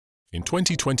In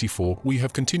 2024, we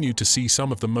have continued to see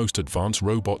some of the most advanced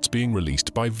robots being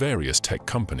released by various tech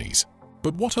companies.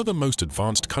 But what are the most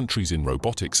advanced countries in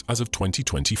robotics as of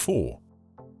 2024?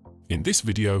 In this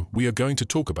video, we are going to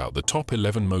talk about the top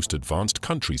 11 most advanced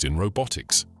countries in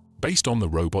robotics, based on the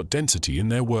robot density in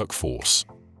their workforce.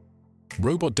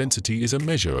 Robot density is a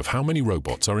measure of how many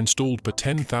robots are installed per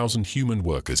 10,000 human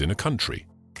workers in a country.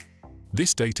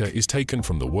 This data is taken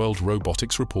from the World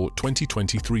Robotics Report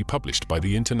 2023 published by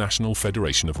the International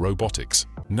Federation of Robotics.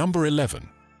 Number 11.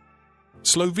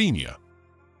 Slovenia.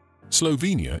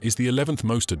 Slovenia is the 11th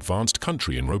most advanced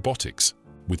country in robotics,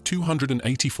 with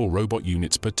 284 robot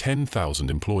units per 10,000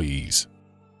 employees.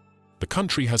 The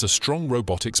country has a strong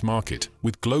robotics market,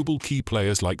 with global key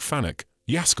players like Fanuc,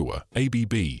 Yaskawa,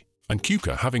 ABB, and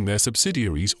KUKA having their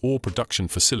subsidiaries or production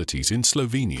facilities in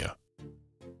Slovenia.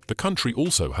 The country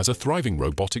also has a thriving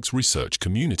robotics research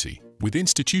community, with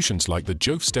institutions like the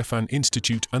Joe Stefan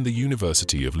Institute and the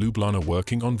University of Ljubljana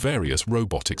working on various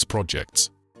robotics projects.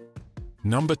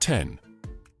 Number 10.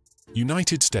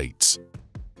 United States.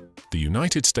 The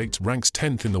United States ranks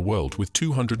 10th in the world with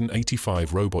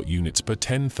 285 robot units per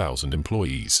 10,000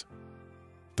 employees.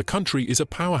 The country is a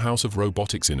powerhouse of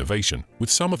robotics innovation, with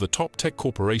some of the top tech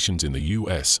corporations in the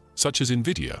US, such as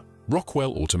NVIDIA,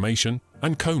 Rockwell Automation,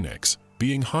 and Konex,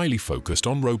 being highly focused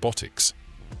on robotics.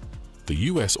 The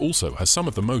US also has some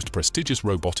of the most prestigious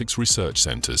robotics research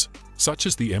centers, such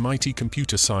as the MIT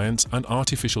Computer Science and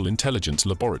Artificial Intelligence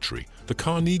Laboratory, the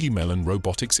Carnegie Mellon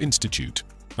Robotics Institute,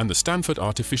 and the Stanford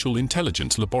Artificial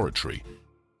Intelligence Laboratory.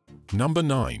 Number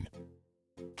 9.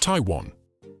 Taiwan.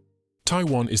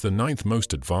 Taiwan is the 9th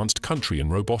most advanced country in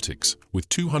robotics, with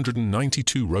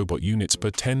 292 robot units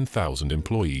per 10,000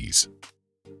 employees.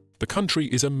 The country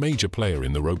is a major player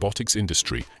in the robotics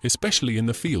industry, especially in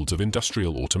the fields of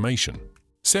industrial automation,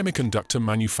 semiconductor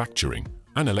manufacturing,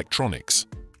 and electronics.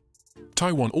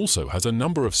 Taiwan also has a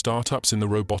number of startups in the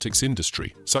robotics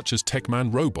industry, such as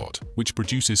Techman Robot, which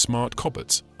produces smart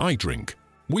cobots, iDrink,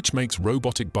 which makes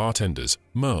robotic bartenders,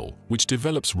 Merle, which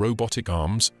develops robotic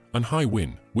arms, and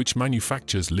HiWin, which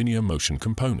manufactures linear motion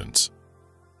components.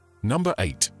 Number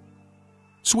 8.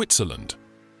 Switzerland.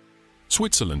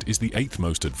 Switzerland is the 8th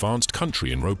most advanced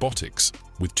country in robotics,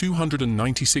 with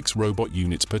 296 robot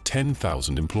units per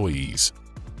 10,000 employees.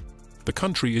 The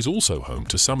country is also home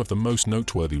to some of the most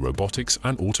noteworthy robotics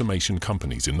and automation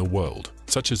companies in the world,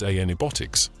 such as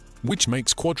Adanced, which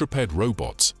makes quadruped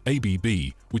robots,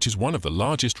 ABB, which is one of the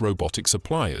largest robotic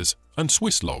suppliers, and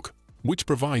Swisslog, which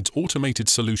provides automated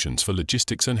solutions for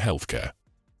logistics and healthcare.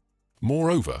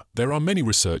 Moreover, there are many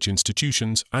research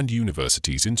institutions and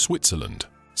universities in Switzerland,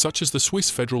 such as the Swiss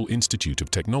Federal Institute of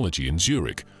Technology in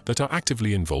Zurich, that are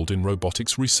actively involved in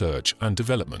robotics research and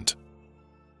development.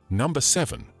 Number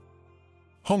 7.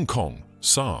 Hong Kong,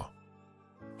 SAR.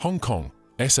 Hong Kong,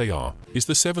 SAR, is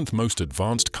the 7th most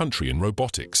advanced country in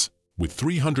robotics, with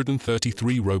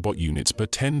 333 robot units per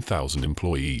 10,000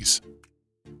 employees.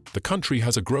 The country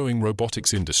has a growing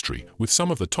robotics industry, with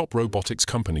some of the top robotics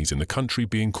companies in the country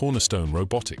being Cornerstone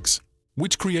Robotics,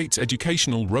 which creates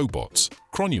educational robots,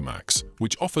 Chronumax,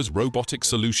 which offers robotic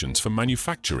solutions for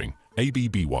manufacturing,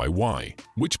 ABBYY,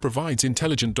 which provides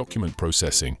intelligent document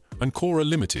processing, and Cora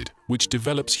Limited, which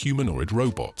develops humanoid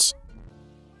robots.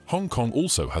 Hong Kong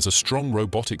also has a strong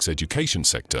robotics education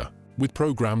sector, with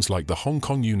programs like the Hong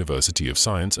Kong University of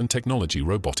Science and Technology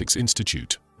Robotics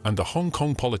Institute and the Hong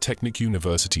Kong Polytechnic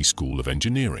University School of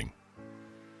Engineering.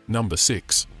 Number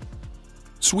 6.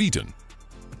 Sweden.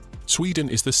 Sweden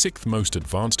is the 6th most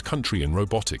advanced country in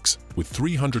robotics, with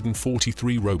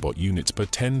 343 robot units per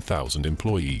 10,000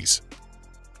 employees.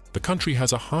 The country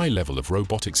has a high level of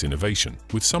robotics innovation,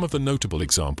 with some of the notable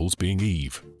examples being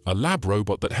Eve, a lab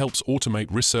robot that helps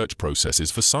automate research processes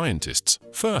for scientists,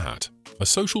 Furhat, a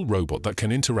social robot that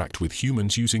can interact with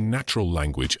humans using natural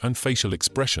language and facial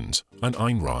expressions, and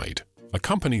Einride, a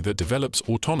company that develops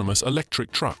autonomous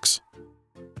electric trucks.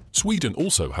 Sweden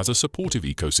also has a supportive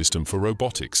ecosystem for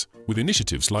robotics, with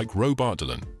initiatives like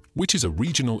Robotdalen, which is a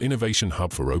regional innovation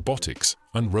hub for robotics,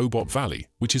 and Robot Valley,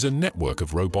 which is a network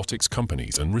of robotics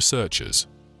companies and researchers.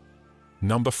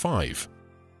 Number 5.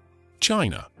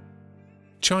 China.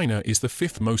 China is the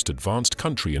 5th most advanced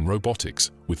country in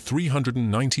robotics, with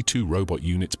 392 robot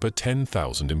units per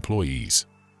 10,000 employees.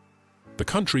 The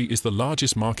country is the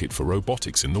largest market for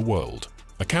robotics in the world,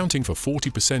 accounting for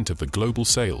 40% of the global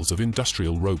sales of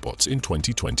industrial robots in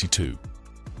 2022.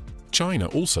 China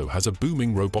also has a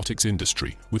booming robotics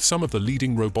industry, with some of the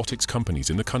leading robotics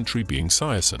companies in the country being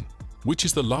Xiaosun, which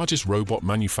is the largest robot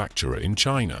manufacturer in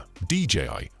China,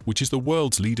 DJI, which is the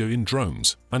world's leader in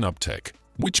drones, and Uptech,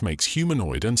 which makes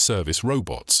humanoid and service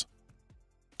robots.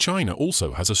 China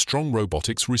also has a strong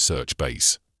robotics research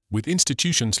base, with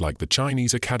institutions like the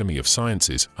Chinese Academy of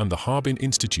Sciences and the Harbin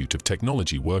Institute of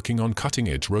Technology working on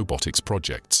cutting-edge robotics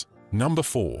projects. Number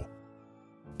 4.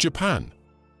 Japan.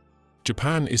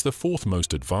 Japan is the fourth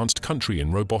most advanced country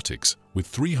in robotics, with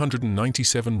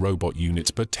 397 robot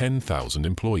units per 10,000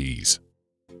 employees.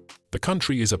 The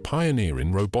country is a pioneer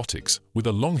in robotics, with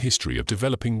a long history of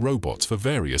developing robots for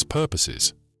various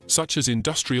purposes, such as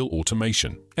industrial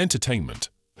automation, entertainment,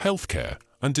 healthcare,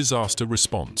 and disaster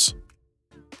response.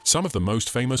 Some of the most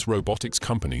famous robotics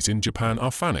companies in Japan are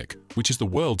FANUC, which is the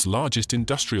world's largest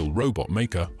industrial robot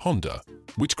maker, Honda,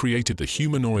 which created the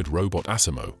humanoid robot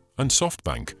Asimo, and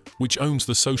SoftBank, which owns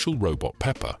the social robot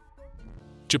Pepper.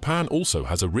 Japan also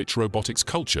has a rich robotics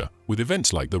culture, with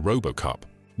events like the Robo Cup,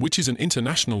 which is an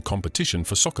international competition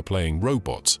for soccer-playing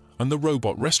robots, and the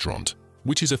Robot Restaurant,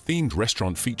 which is a themed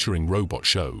restaurant featuring robot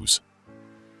shows.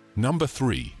 Number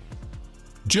 3.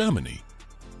 Germany.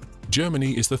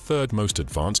 Germany is the third most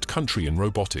advanced country in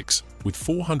robotics, with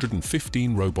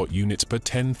 415 robot units per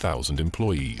 10,000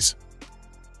 employees.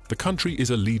 The country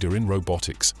is a leader in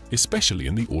robotics, especially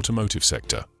in the automotive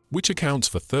sector, which accounts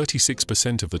for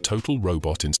 36% of the total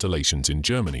robot installations in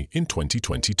Germany in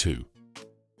 2022.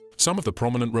 Some of the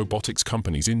prominent robotics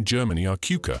companies in Germany are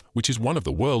KUKA, which is one of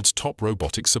the world's top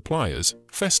robotics suppliers,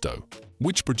 Festo,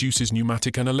 which produces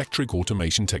pneumatic and electric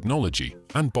automation technology,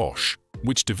 and Bosch,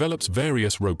 which develops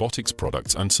various robotics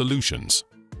products and solutions.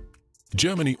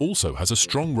 Germany also has a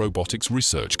strong robotics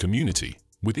research community,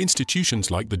 with institutions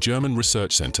like the German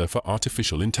Research Center for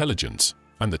Artificial Intelligence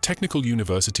and the Technical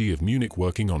University of Munich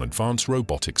working on advanced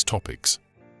robotics topics.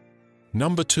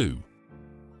 Number 2.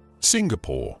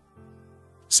 Singapore.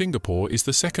 Singapore is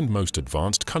the second most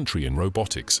advanced country in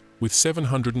robotics, with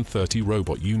 730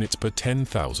 robot units per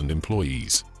 10,000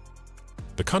 employees.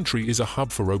 The country is a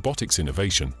hub for robotics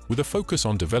innovation, with a focus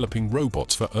on developing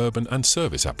robots for urban and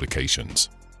service applications.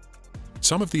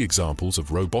 Some of the examples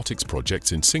of robotics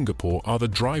projects in Singapore are the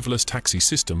driverless taxi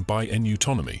system by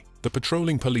Nutonomy, the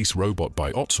patrolling police robot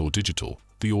by Otsaw Digital,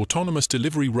 the autonomous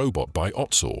delivery robot by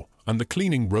Otsaw, and the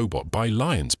cleaning robot by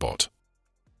Lionsbot.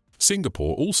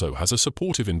 Singapore also has a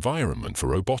supportive environment for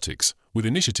robotics, with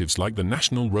initiatives like the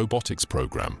National Robotics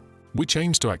Program, which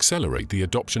aims to accelerate the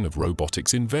adoption of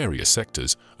robotics in various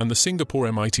sectors, and the Singapore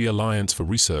MIT Alliance for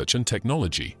Research and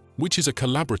Technology, which is a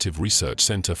collaborative research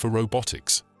center for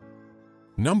robotics.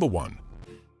 Number 1.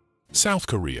 South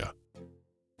Korea.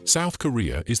 South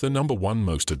Korea is the number 1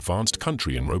 most advanced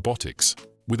country in robotics,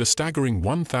 with a staggering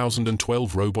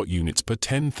 1,012 robot units per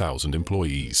 10,000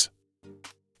 employees.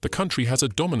 The country has a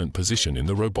dominant position in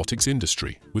the robotics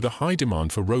industry, with a high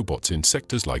demand for robots in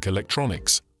sectors like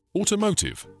electronics,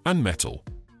 automotive, and metal.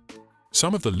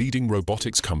 Some of the leading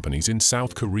robotics companies in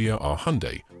South Korea are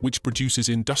Hyundai, which produces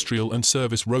industrial and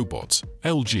service robots,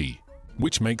 LG,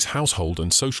 which makes household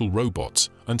and social robots,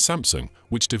 and Samsung,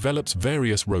 which develops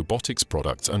various robotics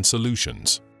products and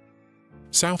solutions.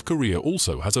 South Korea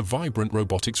also has a vibrant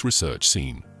robotics research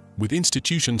scene, with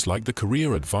institutions like the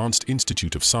Korea Advanced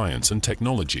Institute of Science and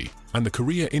Technology and the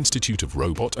Korea Institute of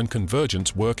Robot and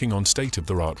Convergence working on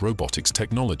state-of-the-art robotics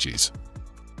technologies.